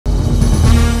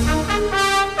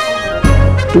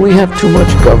Do we have too much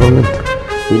government?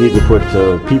 We need to put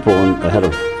people ahead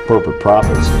of corporate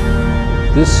profits.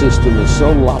 This system is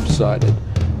so lopsided.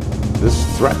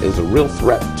 This threat is a real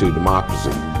threat to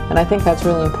democracy. And I think that's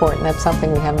really important. That's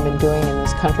something we haven't been doing in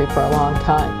this country for a long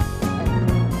time.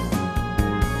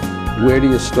 Where do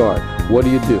you start? What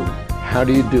do you do? How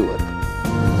do you do it?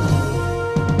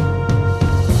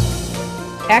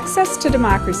 Access to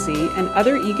Democracy and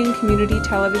other Eagan community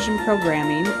television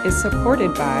programming is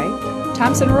supported by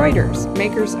Thomson Reuters,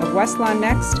 makers of Westlawn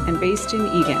Next and based in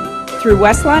Eagan. Through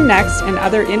Westlawn Next and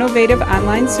other innovative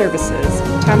online services,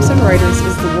 Thomson Reuters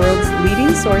is the world's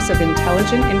leading source of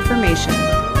intelligent information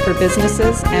for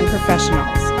businesses and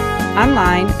professionals.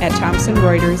 Online at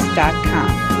thomsonreuters.com.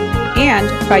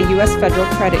 And by U.S. Federal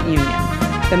Credit Union,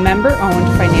 the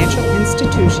member-owned financial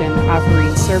institution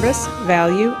offering service,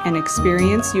 value, and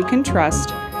experience you can trust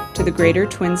to the greater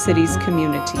Twin Cities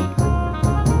community.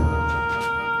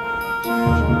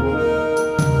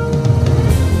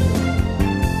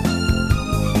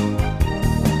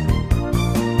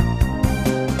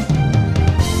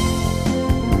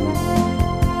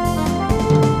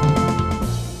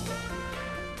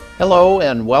 Hello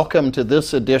and welcome to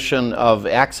this edition of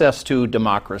Access to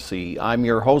Democracy. I'm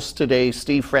your host today,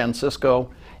 Steve Francisco,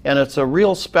 and it's a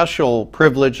real special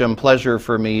privilege and pleasure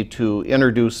for me to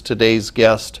introduce today's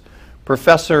guest,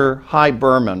 Professor Hy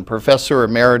Berman, Professor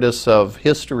Emeritus of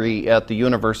History at the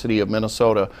University of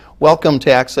Minnesota. Welcome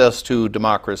to Access to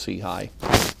Democracy, Hy.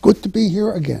 Good to be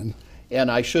here again. And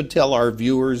I should tell our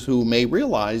viewers who may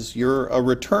realize you're a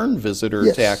return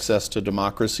visitor to Access to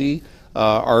Democracy.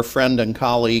 Our friend and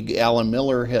colleague Alan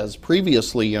Miller has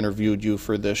previously interviewed you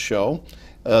for this show.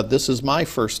 This is my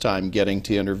first time getting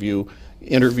to interview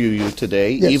you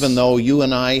today, even though you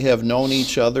and I have known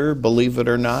each other, believe it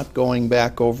or not, going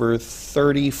back over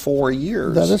 34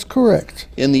 years. That is correct.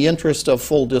 In the interest of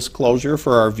full disclosure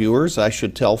for our viewers, I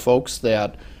should tell folks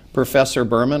that Professor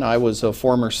Berman, I was a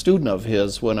former student of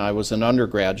his when I was an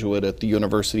undergraduate at the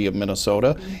University of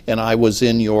Minnesota, and I was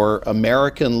in your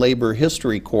American Labor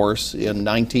History course in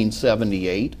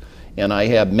 1978, and I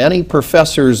had many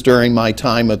professors during my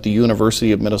time at the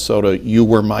University of Minnesota. You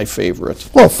were my favorite.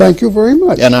 Well, thank you very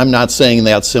much. And I'm not saying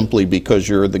that simply because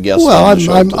you're the guest well, on the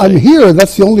show today. I'm here.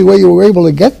 That's the only way you were able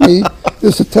to get me,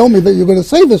 is to tell me that you're going to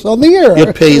say this on the air.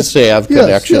 It pays to have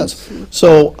connections. Yes.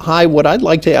 So, Hy, what I'd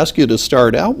like to ask you to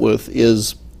start out with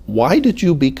is, why did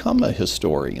you become a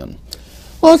historian?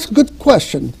 Well, that's a good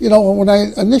question. You know, when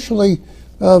I initially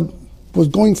was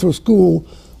going through school,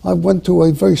 I went to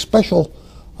a very special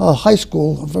high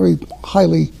school, a very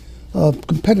highly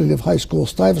competitive high school,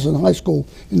 Stuyvesant High School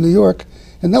in New York,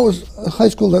 and that was a high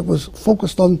school that was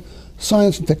focused on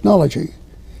science and technology.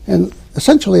 And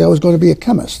essentially, I was going to be a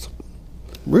chemist.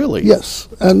 Really? Yes.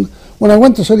 And when I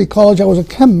went to City College, I was a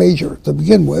chem major to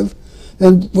begin with.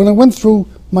 And when I went through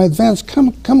my advanced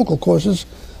chemical courses,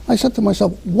 I said to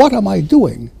myself, what am I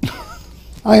doing?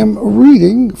 I am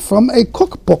reading from a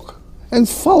cookbook and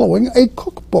following a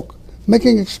cookbook,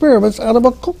 making experiments out of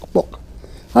a cookbook.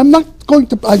 I'm not going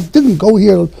to, I didn't go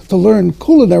here to learn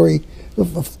culinary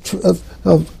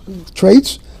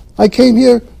traits. I came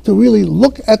here to really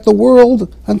look at the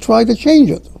world and try to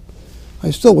change it. I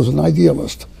still was an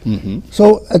idealist.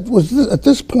 So it was at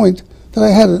this point that I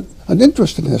had an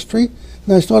interest in history,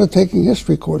 and I started taking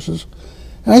history courses.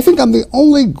 And I think I'm the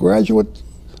only graduate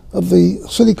of the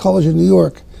City College in New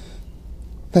York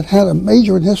that had a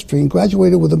major in history and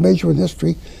graduated with a major in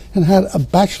history and had a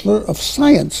Bachelor of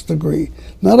Science degree,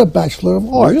 not a Bachelor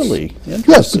of Arts. Really?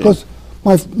 Yes, because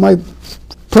my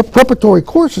preparatory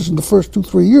courses in the first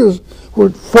 2-3 years were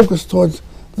focused towards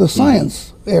the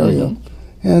science area.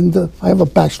 And I have a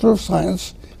Bachelor of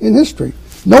Science in History.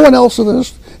 No one else in the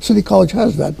City College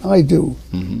has that. I do.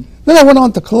 Then I went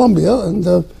on to Columbia, and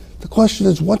the question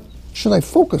is, what should I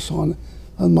focus on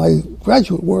my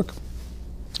graduate work?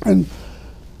 And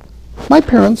my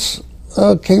parents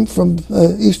came from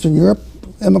Eastern Europe,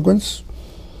 immigrants,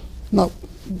 not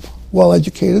well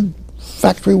educated,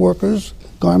 factory workers,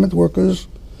 garment workers,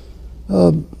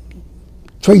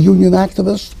 trade union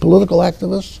activists, political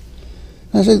activists.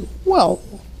 And I said, well,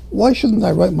 why shouldn't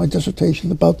I write my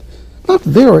dissertation about not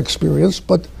their experience,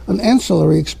 but an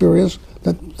ancillary experience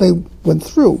that they went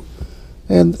through?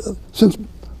 And since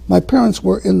my parents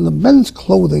were in the men's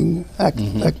clothing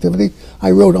activity,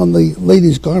 I wrote on the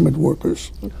ladies' garment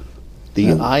workers. The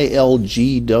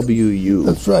ILGWU.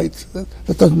 That's right.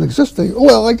 That doesn't exist anymore.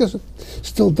 Well, I guess it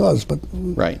still does, but...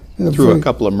 Right. Through a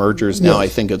couple of mergers now, I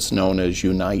think it's known as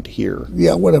Unite Here.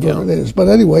 Yeah, whatever it is. But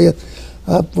anyway,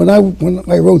 when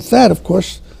I wrote that, of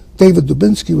course, David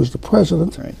Dubinsky was the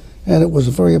president, and it was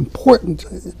a very important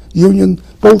union,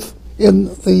 both in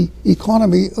the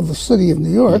economy of the city of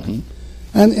New York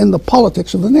and in the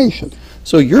politics of the nation.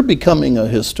 So you're becoming a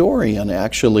historian,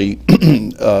 actually.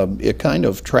 It kind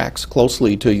of tracks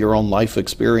closely to your own life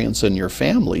experience and your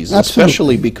family's,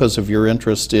 especially because of your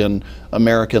interest in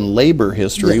American labor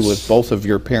history, with both of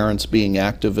your parents being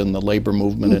active in the labor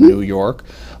movement in New York,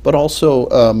 but also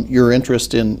your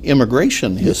interest in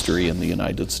immigration history in the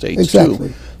United States,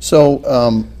 too. So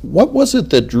what was it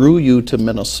that drew you to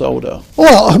Minnesota?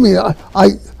 Well, I mean,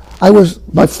 I was,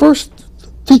 my first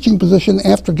teaching position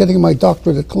after getting my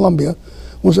doctorate at Columbia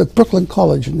was at Brooklyn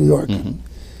College in New York.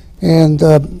 And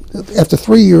after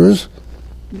 3 years,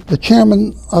 the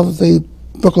chairman of the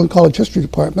Brooklyn College History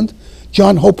Department,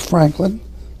 John Hope Franklin,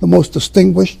 the most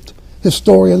distinguished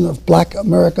historian of Black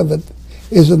America that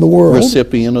is in the world.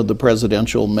 Recipient of the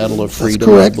Presidential Medal of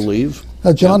Freedom, I believe.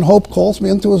 John Hope calls me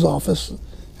into his office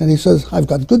and he says, I've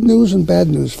got good news and bad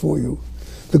news for you.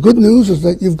 The good news is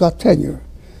that you've got tenure.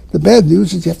 The bad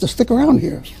news is you have to stick around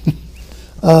here.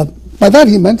 By that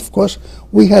he meant, of course,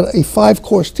 we had a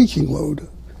 5-course teaching load,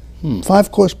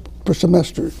 5 courses per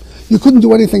semester. You couldn't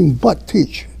do anything but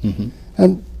teach.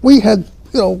 And we had,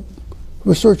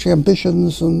 research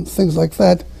ambitions and things like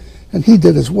that, and he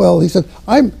did as well. He said,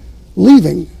 I'm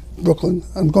leaving Brooklyn.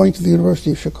 I'm going to the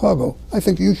University of Chicago. I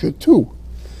think you should too.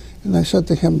 And I said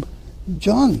to him,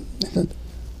 John, I said,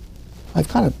 I've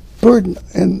got a bird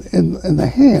in the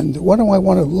hand. Why do I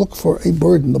want to look for a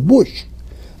bird in the bush?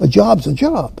 A job's a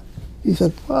job. He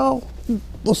said, well,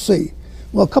 we'll see.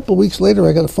 Well, a couple of weeks later,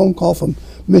 I got a phone call from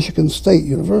Michigan State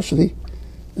University,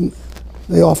 and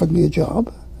they offered me a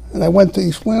job. And I went to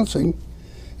East Lansing.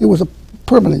 It was a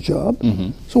permanent job.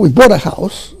 So we bought a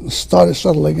house and started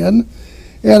settling in.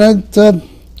 And at,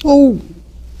 4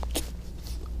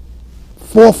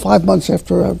 or 5 months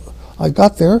after I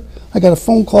got there, I got a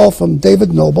phone call from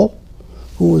David Noble,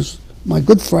 who was my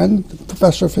good friend,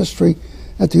 professor of history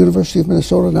at the University of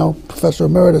Minnesota, now professor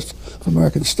emeritus of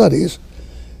American Studies.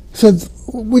 He said,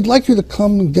 we'd like you to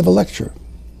come and give a lecture.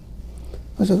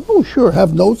 I said, oh, sure,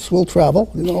 have notes, we'll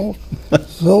travel,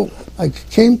 So I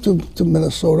came to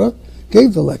Minnesota,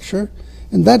 gave the lecture,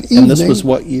 and that evening... And this was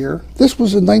what year? This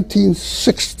was in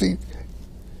 1960.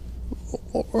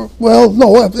 Well,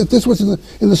 no, this was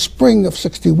in the spring of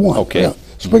 61. Okay. Yeah,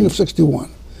 spring of 61.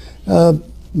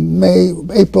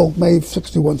 April, May of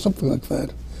 61, something like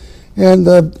that. And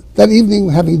that evening,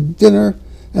 having dinner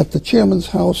at the chairman's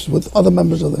house with other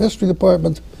members of the history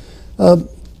department,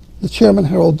 the chairman,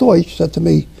 Harold Deutsch, said to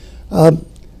me, I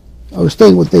was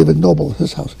staying with David Noble at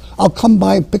his house, I'll come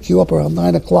by and pick you up around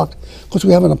 9 o'clock because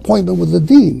we have an appointment with the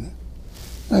dean.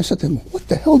 And I said to him, what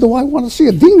the hell do I want to see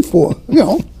a dean for?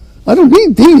 I don't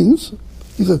need deans.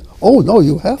 He said, oh, no,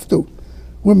 you have to.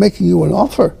 We're making you an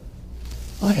offer.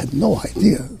 I had no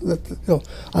idea that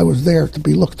I was there to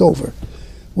be looked over.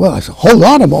 Well, I said, hold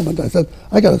on a moment. I said,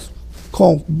 I got to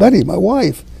call Betty, my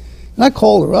wife. And I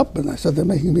called her up and I said, they're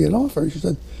making me an offer. And she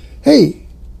said, hey,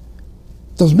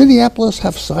 does Minneapolis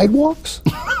have sidewalks?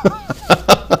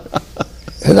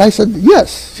 And I said,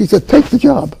 yes. She said, take the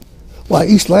job. Well,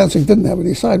 East Lansing didn't have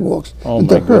any sidewalks. Oh, and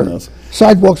my to her, goodness.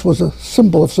 sidewalks was a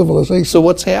symbol of civilization. So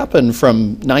what's happened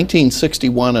from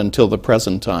 1961 until the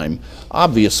present time?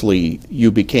 Obviously,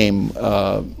 you became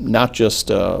not just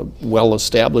well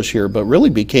established here, but really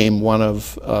became one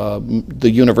of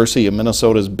the University of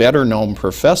Minnesota's better known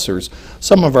professors.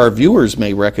 Some of our viewers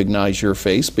may recognize your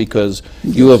face because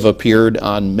you have appeared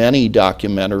on many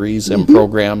documentaries and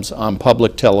programs on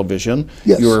public television.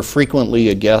 You are frequently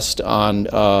a guest on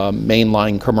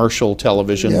mainline commercial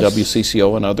television,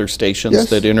 WCCO and other stations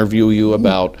that interview you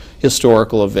about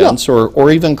historical events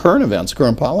or even current events,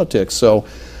 current politics. So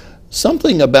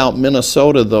something about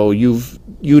Minnesota, though, you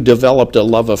developed a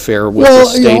love affair with the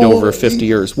state over 50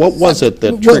 years. What was it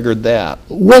that triggered that?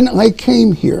 When I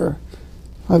came here,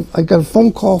 I got a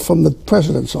phone call from the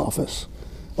president's office.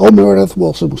 Meredith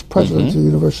Wilson was president of the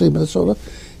University of Minnesota,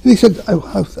 and he said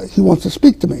he wants to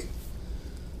speak to me.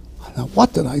 Now,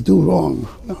 what did I do wrong?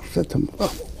 I said to him,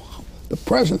 the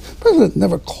president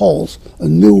never calls a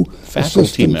new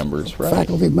faculty members, right?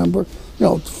 Faculty member,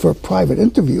 for a private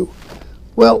interview.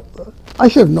 Well, I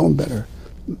should have known better.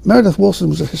 Meredith Wilson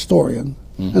was a historian,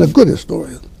 and a good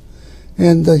historian.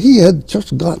 And he had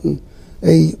just gotten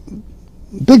a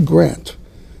big grant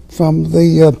from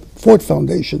the Ford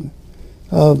Foundation,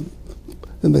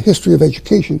 in the history of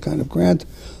education kind of grant,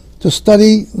 to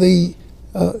study the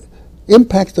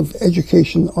impact of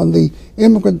education on the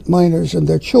immigrant minors and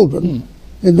their children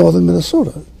in northern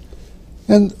Minnesota.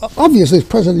 And obviously, as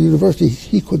president of the university,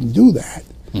 he couldn't do that.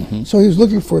 So he was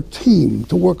looking for a team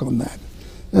to work on that.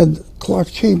 And Clark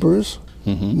Chambers,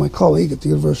 my colleague at the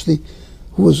university,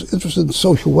 who was interested in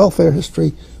social welfare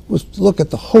history, was to look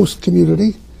at the host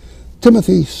community.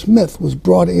 Timothy Smith was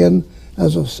brought in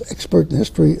as an expert in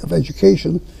history of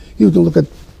education. He was going to look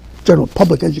at general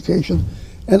public education.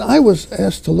 And I was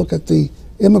asked to look at the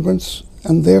immigrants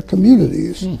and their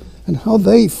communities and how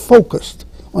they focused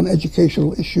on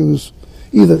educational issues,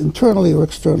 either internally or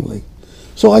externally.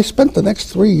 So I spent the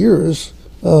next 3 years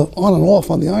on and off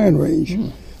on the Iron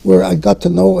Range, where I got to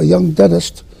know a young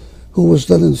dentist who was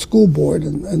then in the school board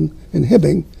in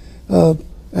Hibbing,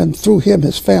 and through him,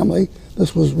 his family.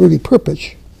 This was Rudy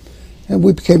Perpich, and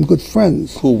we became good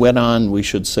friends. Who went on, we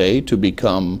should say, to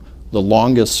become the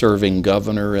longest-serving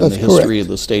governor in the history of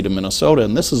the state of Minnesota.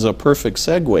 And this is a perfect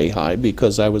segue, Hy,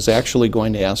 because I was actually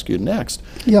going to ask you next.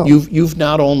 Yeah. You've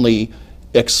not only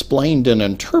explained and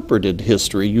interpreted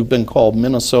history, you've been called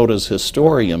Minnesota's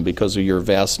historian because of your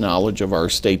vast knowledge of our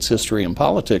state's history and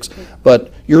politics,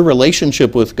 but your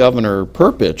relationship with Governor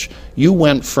Perpich, you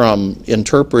went from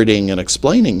interpreting and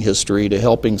explaining history to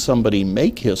helping somebody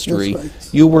make history. That's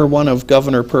right. You were one of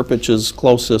Governor Perpich's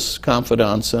closest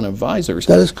confidants and advisors.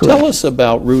 That is correct. Tell us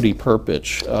about Rudy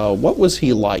Perpich. What was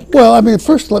he like? Well, I mean,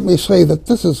 first let me say that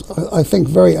this is, I think,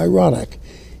 very ironic.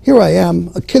 Here I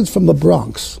am, a kid from the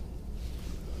Bronx,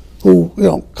 who, you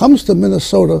know, comes to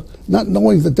Minnesota not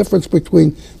knowing the difference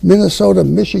between Minnesota,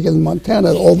 Michigan,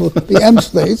 Montana, all the M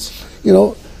states, you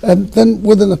know, and then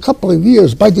within a couple of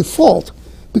years, by default,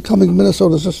 becoming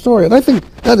Minnesota's historian. I think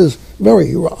that is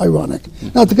very ironic.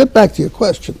 Now, to get back to your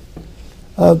question,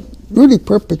 Rudy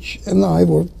Perpich and I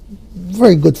were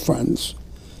very good friends.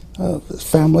 His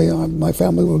family, my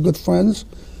family were good friends.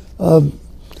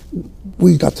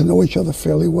 We got to know each other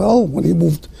fairly well. When he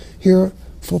moved here,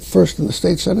 first in the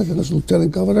state senate and as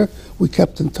lieutenant governor, we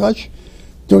kept in touch.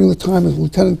 During the time as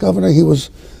lieutenant governor, he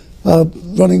was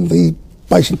running the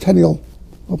bicentennial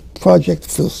project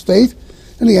for the state,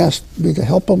 and he asked me to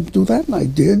help him do that, and I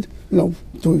did, you know,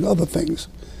 doing other things.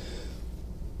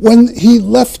 When he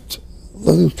left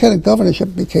the lieutenant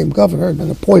governorship, became governor, and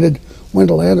then appointed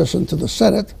Wendell Anderson to the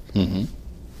Senate,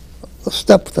 a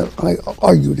step that I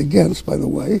argued against, by the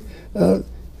way,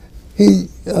 he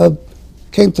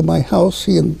came to my house,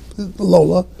 he and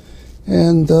Lola,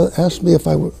 and asked me if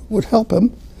I would help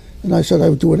him. And I said I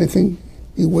would do anything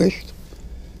he wished,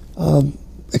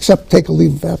 except take a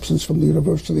leave of absence from the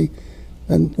university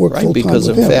and work full-time with him. Because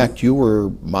in fact, you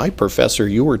were my professor,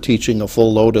 you were teaching a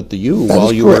full load at the U That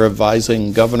while is you correct. were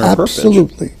advising Governor Perpich.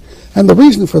 Absolutely. And the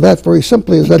reason for that, very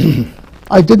simply, is that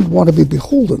I didn't want to be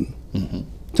beholden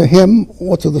to him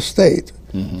or to the state.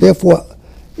 Therefore,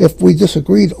 if we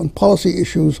disagreed on policy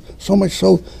issues, so much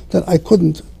so that I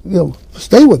couldn't, you know,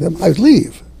 stay with him, I'd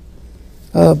leave.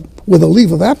 With a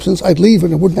leave of absence, I'd leave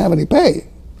and I wouldn't have any pay,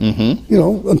 you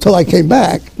know, until I came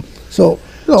back. So,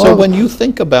 you know, So when you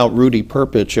think about Rudy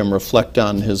Perpich and reflect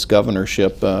on his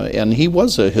governorship, and he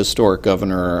was a historic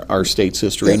governor in our state's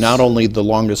history, Yes. not only the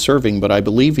longest serving, but I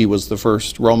believe he was the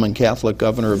first Roman Catholic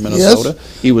governor of Minnesota.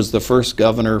 Yes. He was the first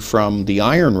governor from the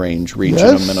Iron Range region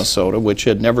Yes. of Minnesota, which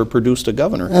had never produced a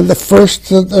governor. and the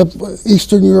first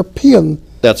Eastern European,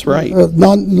 That's right.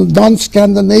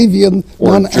 non-Scandinavian,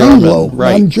 Or non-Anglo, German,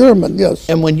 right. non-German, yes.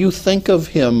 And when you think of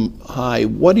him, Hy,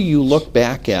 what do you look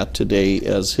back at today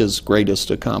as his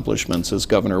greatest accomplishments as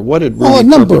governor? What did Rudy Oh, a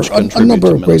number Perpich contribute of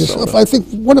to greatest. Minnesota? I think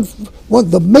one of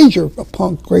the major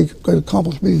great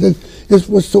accomplishment he did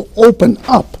was to open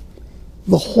up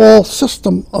the whole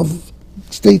system of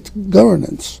state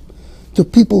governance to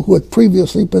people who had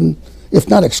previously been, if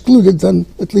not excluded, then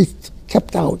at least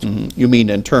kept out. You mean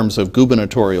in terms of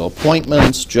gubernatorial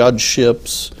appointments,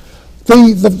 judgeships?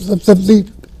 We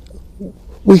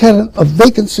had a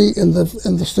vacancy in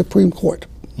the Supreme Court,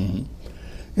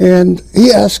 and he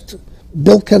asked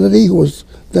Bill Kennedy, who was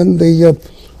then the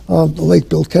late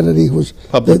Bill Kennedy, who was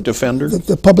Public defender?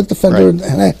 the public defender in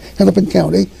Hennepin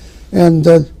County, and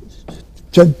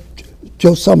Judge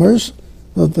Joe Summers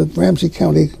of the Ramsey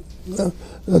County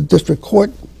District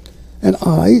Court, and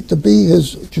I to be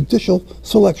his judicial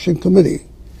selection committee.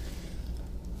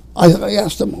 I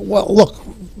asked him, well, look,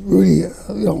 Rudy, you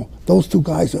know, those two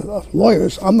guys are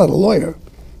lawyers. I'm not a lawyer.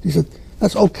 He said,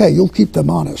 that's okay. You'll keep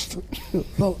them honest.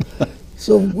 But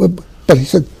he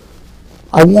said,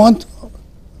 I want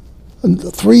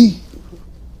 3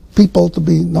 people to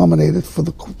be nominated for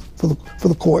the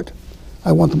court.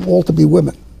 I want them all to be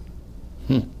women.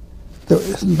 There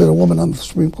hasn't been a woman on the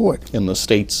Supreme Court In the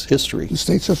state's history. in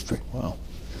state's history. Wow.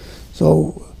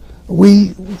 So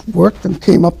we worked and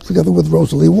came up together with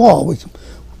Rosalie Wall.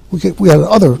 We had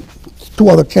 2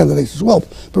 other candidates as well,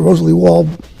 but Rosalie Wall,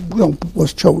 you know,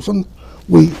 was chosen.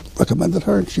 We recommended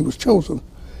her, and she was chosen.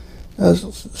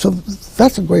 So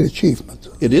that's a great achievement.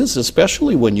 It is,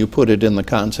 especially when you put it in the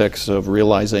context of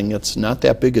realizing it's not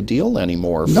that big a deal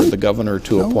anymore for the governor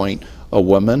to appoint a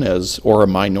woman or a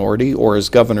minority, or as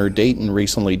Governor Dayton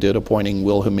recently did, appointing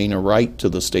Wilhelmina Wright to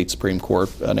the state Supreme Court,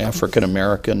 an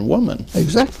African-American woman.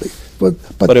 Exactly.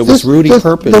 But it was Rudy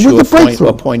Perpich who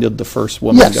appointed the first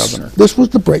woman governor. This was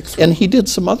the breakthrough. And he did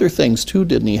some other things too,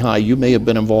 didn't he, Hy? You may have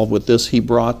been involved with this. He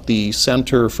brought the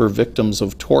Center for Victims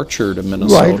of Torture to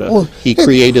Minnesota. Right. Well, he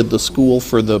created the School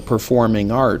for the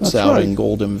Performing Arts out in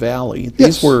Golden Valley.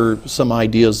 These were some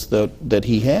ideas that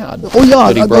he had,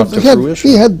 that he brought to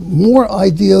fruition. He had more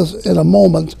ideas in a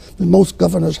moment than most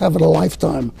governors have in a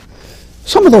lifetime.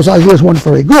 Some of those ideas weren't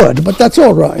very good, but that's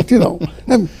all right, you know.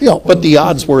 And, but the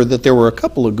odds were that there were a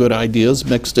couple of good ideas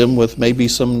mixed in with maybe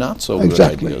some not so good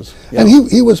ideas. And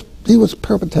he was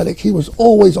peripatetic. He was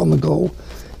always on the go,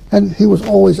 and he was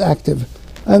always active.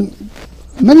 And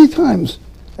many times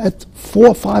at 4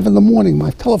 or 5 in the morning, my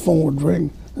telephone would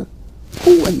ring.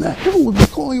 Who in the hell would be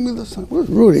calling me this time? Where's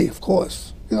Rudy? Of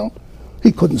course, you know.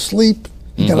 He couldn't sleep.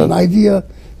 He got an idea.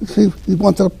 He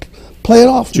wanted to play it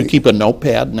off. Did you keep a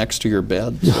notepad next to your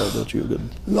bed so that you could?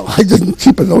 No, I didn't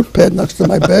keep a notepad next to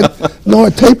my bed, nor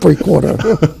a tape recorder.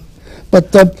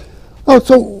 But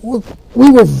so we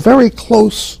were very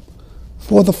close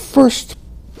for the first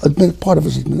part of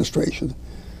his administration.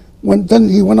 Then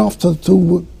he went off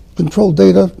to control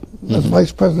data as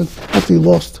vice president after he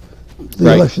lost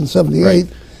the election in '78. Right.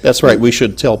 That's right. We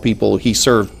should tell people he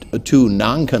served 2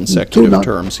 non-consecutive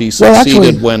terms. He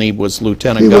succeeded when he was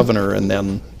lieutenant governor, and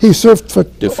then he served for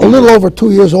a little over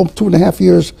 2 years, 2.5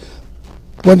 years,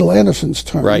 Wendell Anderson's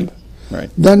term. Right.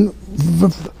 Then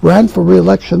ran for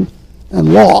re-election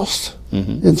and lost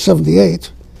in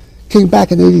 '78. Came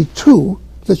back in '82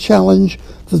 to challenge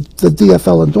the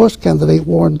DFL endorsed candidate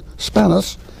Warren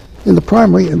Spanis in the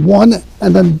primary and won,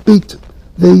 and then beat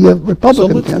the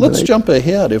Republican candidate. Let's jump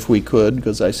ahead if we could,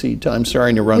 because I see time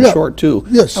starting to run short too.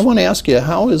 Yes. I want to ask you,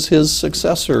 how is his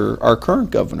successor, our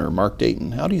current governor, Mark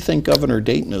Dayton? How do you think Governor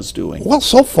Dayton is doing? Well,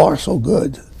 so far so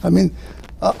good. I mean,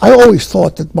 I always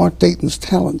thought that Mark Dayton's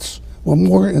talents were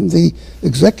more in the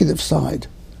executive side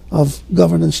of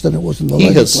governance than it was in the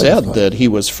legislative side. He has said that he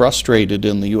was frustrated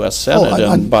in the U.S. Senate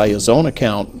and by his own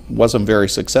account wasn't very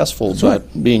successcul.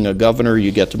 But being a governor,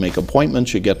 you get to make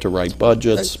appointments, you get to write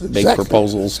budgets, make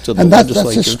proposals to the legislature. And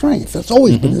that's his strength. That's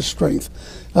always been his strength.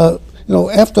 You know,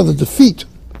 after the defeat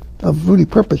of Rudy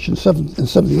Perpich in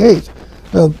 '78,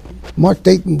 Mark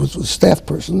Dayton was a staff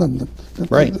person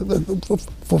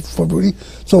for Rudy.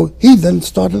 So he then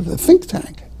started a think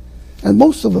tank. And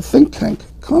most of the think tank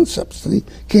concepts that he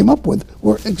came up with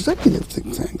were executive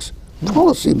think tanks,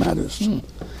 policy matters.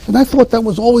 And I thought that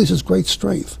was always his great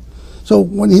strength. So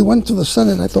when he went to the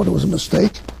Senate, I thought it was a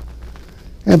mistake.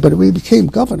 But when he became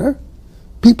governor,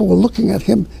 people were looking at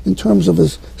him in terms of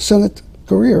his Senate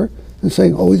career and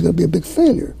saying, oh, he's going to be a big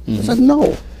failure. I said,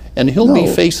 no. And he'll be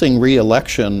facing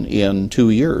re-election in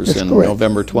 2 years, in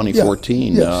November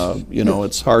 2014. You know,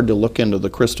 it's hard to look into the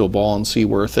crystal ball and see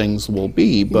where things will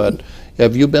be, but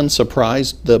have you been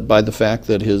surprised by the fact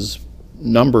that his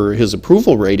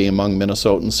approval rating among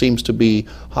Minnesotans seems to be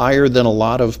higher than a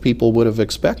lot of people would have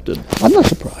expected? I'm not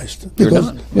surprised. Because, You're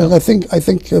not? You know, I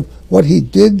think what he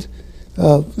did,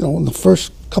 you know, in the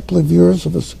first couple of years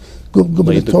of his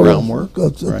gubernatorial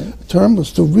term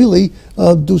was to really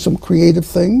do some creative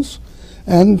things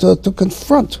and to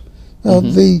confront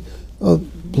the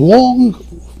long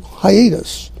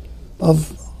hiatus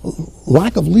of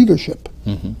lack of leadership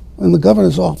in the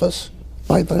governor's office.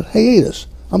 By that hiatus,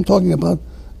 I'm talking about,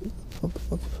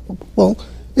 well,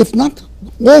 if not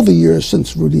all the years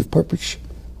since Rudy Perpich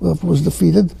was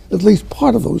defeated, at least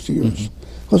part of those years.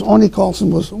 Because Arnie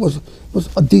Carlson was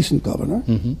a decent governor.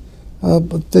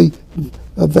 But the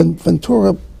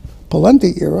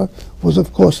Ventura-Pawlenty era was,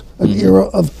 of course, an era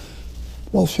of,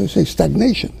 well, shall I say,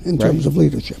 stagnation in terms of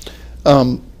leadership.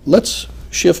 Let's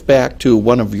shift back to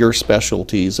one of your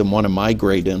specialties and one of my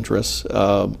great interests,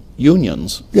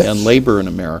 unions and labor in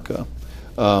America.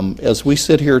 As we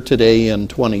sit here today in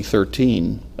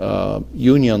 2013,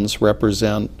 unions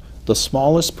represent the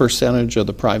smallest percentage of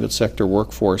the private sector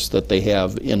workforce that they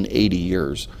have in 80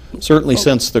 years. Certainly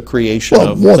since the creation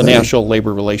of the National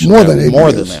Labor Relations Act,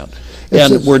 more than that.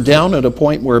 And we're down at a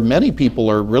point where many people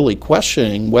are really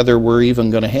questioning whether we're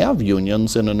even going to have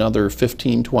unions in another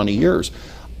 15, 20 years.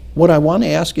 What I want to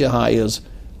ask you, Hy, is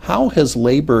how has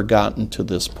labor gotten to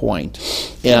this point?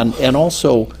 And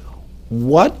also,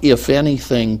 what, if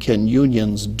anything, can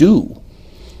unions do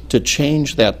to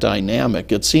change that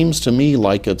dynamic? It seems to me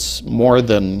like it's more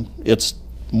than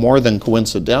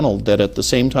coincidental that at the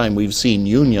same time we've seen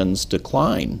unions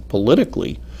decline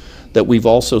politically, that we've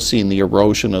also seen the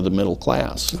erosion of the middle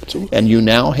class. Absolutely. And you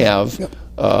now have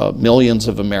millions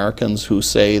of Americans who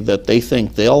say that they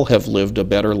think they'll have lived a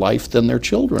better life than their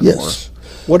children Yes. were.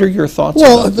 What are your thoughts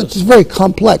Well, about it's this? very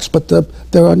complex, but there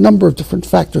are a number of different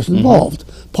factors involved.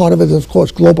 Part of it is, of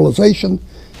course, globalization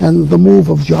and the move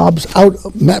of jobs out,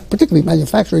 particularly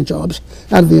manufacturing jobs,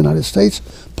 out of the United States.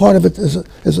 Part of it is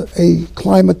a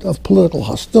climate of political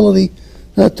hostility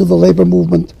to the labor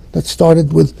movement that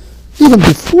started with even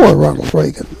before Ronald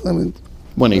Reagan. I mean,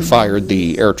 When he fired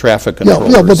the air traffic yeah,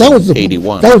 controllers but that was in the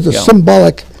 81. that was a Yeah.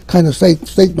 symbolic kind of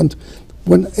statement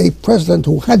when a president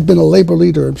who had been a labor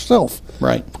leader himself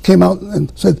Right. came out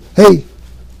and said, "Hey,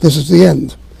 this is the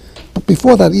end." But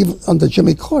before that, even under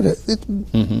Jimmy Carter, it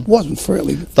wasn't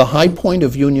fairly. The high point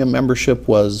of union membership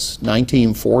was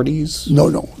 1940s? No.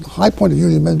 The high point of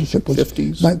union membership was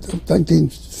 50s?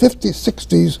 1950s,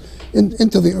 60s,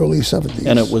 into the early 70s.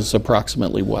 And it was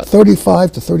approximately what?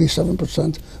 35 to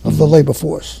 37% of the labor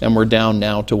force. And we're down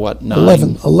now to what,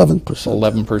 11%.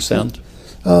 11%?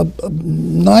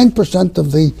 9%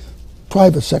 of the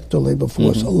private sector labor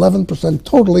force, 11%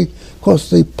 totally. Of course,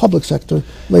 the public sector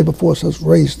labor force has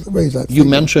raised that. You figure.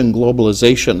 mentioned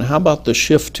globalization. How about the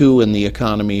shift, too, in the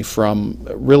economy from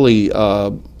really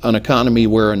an economy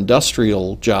where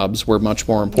industrial jobs were much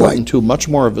more important Right. to much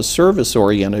more of a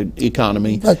service-oriented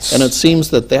economy? That's- And it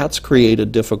seems that that's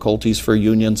created difficulties for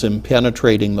unions in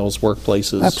penetrating those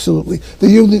workplaces. Absolutely. The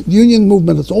union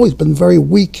movement has always been very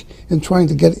weak in trying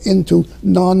to get into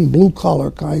non-blue collar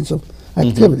kinds of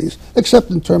activities,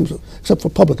 except for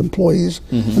public employees.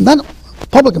 And then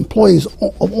public employees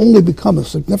have only become a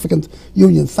significant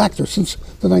union factor since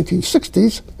the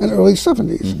 1960s and early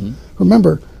 70s.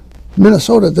 Remember,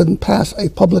 Minnesota didn't pass a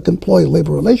Public Employee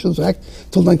Labor Relations Act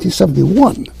till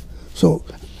 1971. So,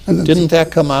 and Didn't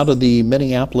that come out of the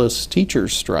Minneapolis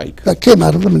teachers' strike? that came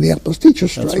out of the Minneapolis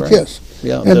teachers' That's strike? right. Yes.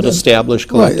 Yeah, And- that established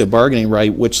collective right. bargaining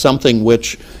right, which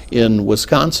in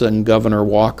Wisconsin, Governor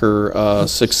Walker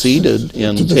succeeded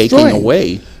in to taking destroying.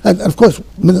 away. And of course,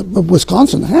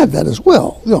 Wisconsin had that as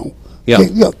well.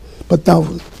 Yeah. But now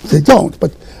they don't.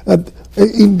 But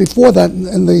even before that,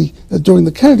 during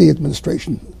the Kennedy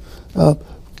administration,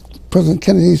 President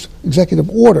Kennedy's executive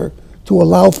order to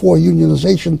allow for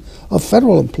unionization of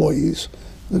federal employees,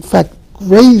 in fact,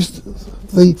 raised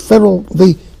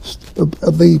the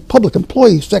public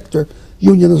employee sector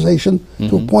unionization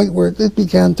to a point where it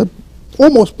began to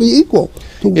almost be equal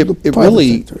to the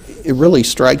private sector. It really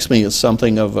strikes me as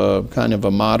something of a kind of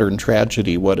a modern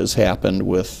tragedy what has happened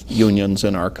with unions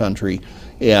in our country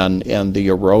and the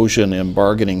erosion in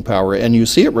bargaining power. And you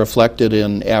see it reflected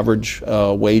in average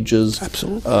wages,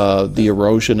 Absolutely. The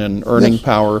erosion in earning Yes.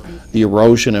 power, the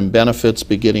erosion in benefits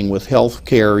beginning with health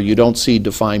care. You don't see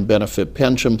defined benefit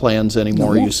pension plans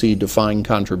anymore. No. You see defined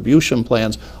contribution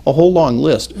plans, a whole long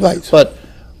list. Right. But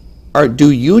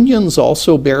do unions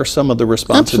also bear some of the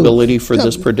responsibility for Yeah.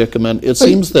 this predicament? It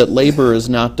seems that labor has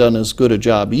not done as good a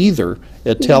job either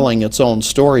at telling its own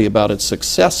story about its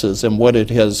successes and what it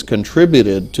has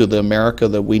contributed to the America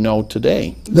that we know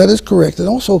today. That is correct. And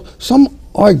also, some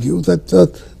argue that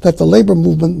the labor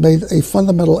movement made a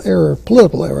fundamental error,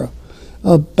 political error,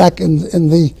 back in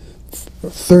the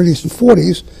 30s and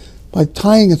 40s by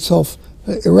tying itself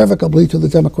irrevocably to the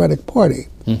Democratic Party.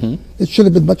 It should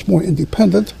have been much more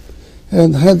independent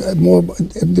and had a more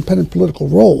independent political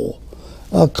role.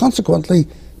 Consequently,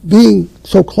 being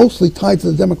so closely tied to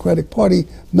the Democratic Party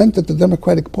meant that the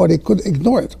Democratic Party could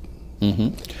ignore it.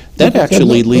 That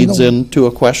actually no- leads no- into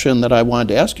a question that I wanted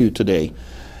to ask you today.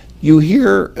 You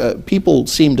hear people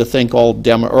seem to think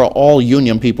all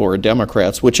union people are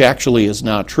Democrats, which actually is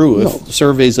not true. No. If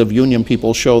surveys of union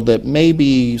people show that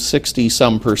maybe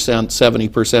 60-some%,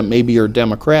 70% maybe are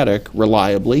Democratic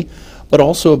reliably, but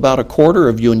also about a quarter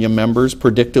of union members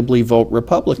predictably vote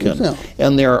Republican. Yeah.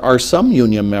 And there are some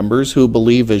union members who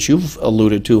believe, as you've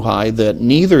alluded to, Hy, that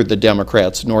neither the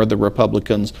Democrats nor the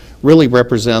Republicans really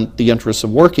represent the interests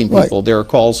of working people. Right. There are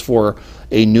calls for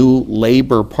a new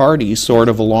labor party, sort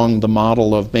of along the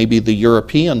model of maybe the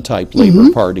European type labor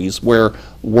parties, where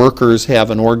workers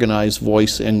have an organized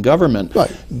voice in government. Right.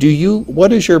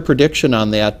 What is your prediction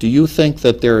on that? Do you think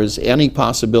that there is any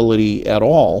possibility at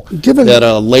all Given- that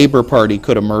a labor party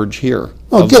could emerge here,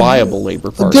 Oh, a given- viable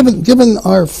labor party? Given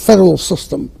our federal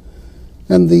system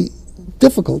and the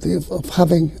difficulty of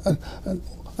having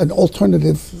an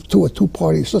alternative to a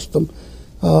two-party system,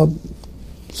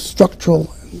 structural,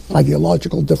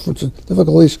 ideological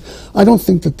difficulties, I don't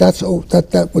think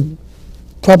that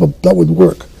would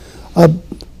work.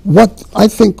 What I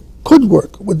think could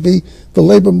work would be the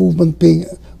labor movement being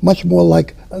much more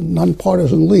like a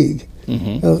nonpartisan league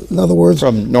In other words,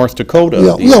 From North Dakota.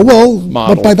 yeah, the yeah, well,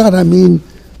 model. but by that I mean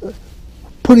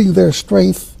putting their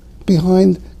strength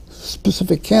behind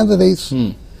specific candidates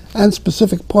and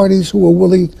specific parties who are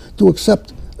willing to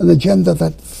accept an agenda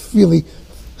that really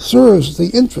serves the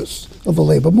interests of the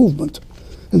labor movement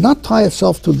and not tie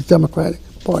itself to the Democratic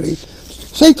Party.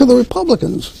 Say to the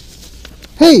Republicans,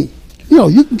 hey, you know,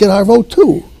 you can get our vote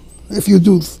too if you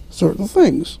do certain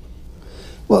things.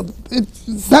 Well,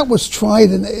 that was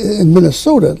tried in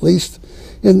Minnesota, at least,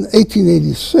 in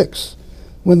 1886,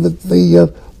 when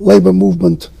the labor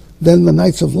movement, then the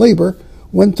Knights of Labor,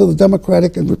 went to the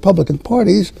Democratic and Republican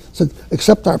parties, said,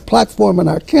 accept our platform and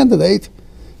our candidate.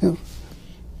 You know,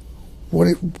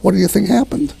 what do you think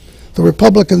happened? The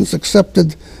Republicans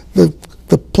accepted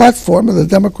the platform, and the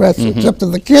Democrats accepted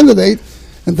the candidate,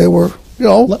 and they were, you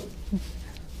know.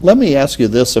 Let me ask you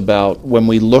this about when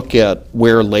we look at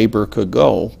where labor could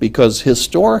go, because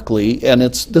historically, and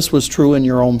this was true in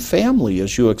your own family,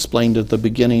 as you explained at the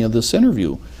beginning of this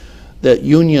interview, that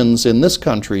unions in this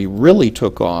country really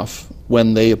took off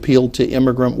when they appealed to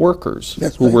immigrant workers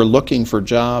who were looking for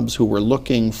jobs, who were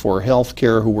looking for health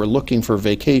care, who were looking for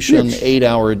vacation,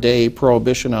 8-hour-a-day,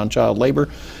 prohibition on child labor.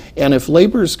 And if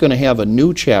labor is going to have a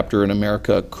new chapter in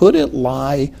America, could it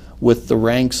lie with the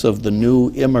ranks of the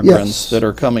new immigrants that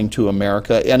are coming to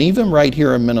America, and even right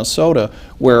here in Minnesota,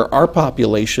 where our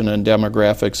population and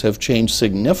demographics have changed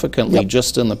significantly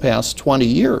just in the past 20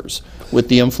 years with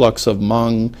the influx of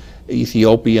Hmong,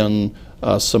 Ethiopian,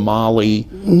 Somali,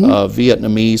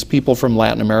 Vietnamese, people from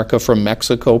Latin America, from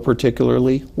Mexico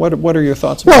particularly. What are your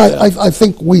thoughts about that? Well, I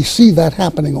think we see that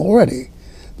happening already.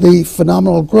 The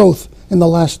phenomenal growth in the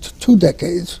last 2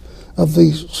 decades of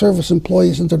the Service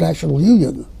Employees International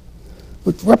Union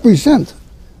would represent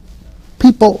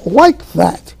people like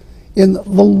that in the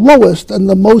lowest and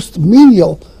the most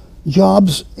menial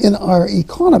jobs in our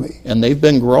economy. And they've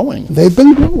been growing. They've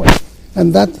been growing.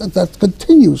 And that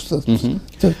continues to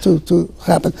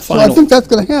happen. So I think that's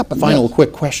going to happen. Final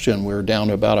quick question. We're down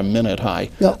to about a minute, Hy.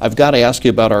 Yeah. I've got to ask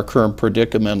you about our current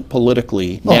predicament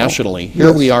politically, nationally.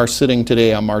 Here we are sitting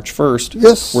today on March 1st.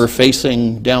 Yes. We're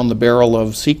facing down the barrel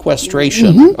of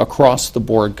sequestration, across the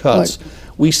board cuts. Right.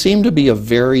 We seem to be a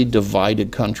very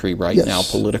divided country right now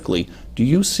politically. Do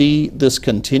you see this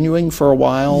continuing for a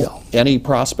while? No. Any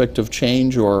prospect of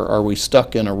change, or are we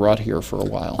stuck in a rut here for a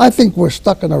while? I think we're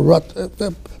stuck in a rut.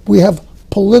 We have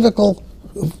political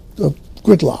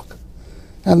gridlock.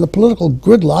 And the political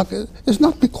gridlock is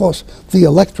not because the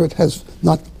electorate has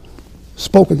not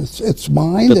spoken its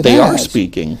mind. But they are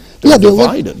speaking. They're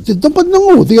divided. But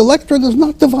no, the electorate is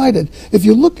not divided. If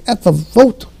you look at the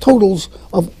vote totals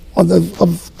of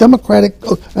Democratic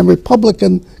and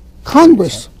Republican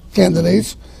Congress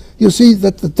candidates, you see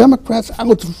that the Democrats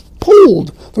outpolled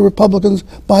the Republicans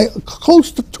by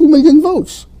close to 2 million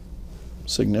votes.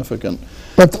 Significant.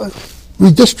 But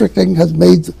redistricting has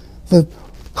made the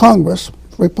Congress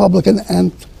Republican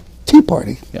and Tea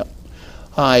Party. Yeah.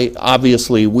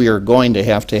 Obviously, we are going to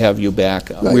have you back.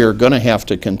 Right. We are going to have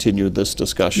to continue this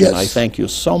discussion. Yes. I thank you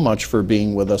so much for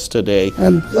being with us today.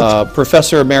 And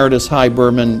Professor Emeritus Hy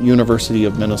Berman, University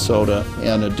of Minnesota,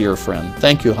 and a dear friend.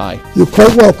 Thank you, Hy. You're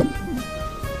quite welcome.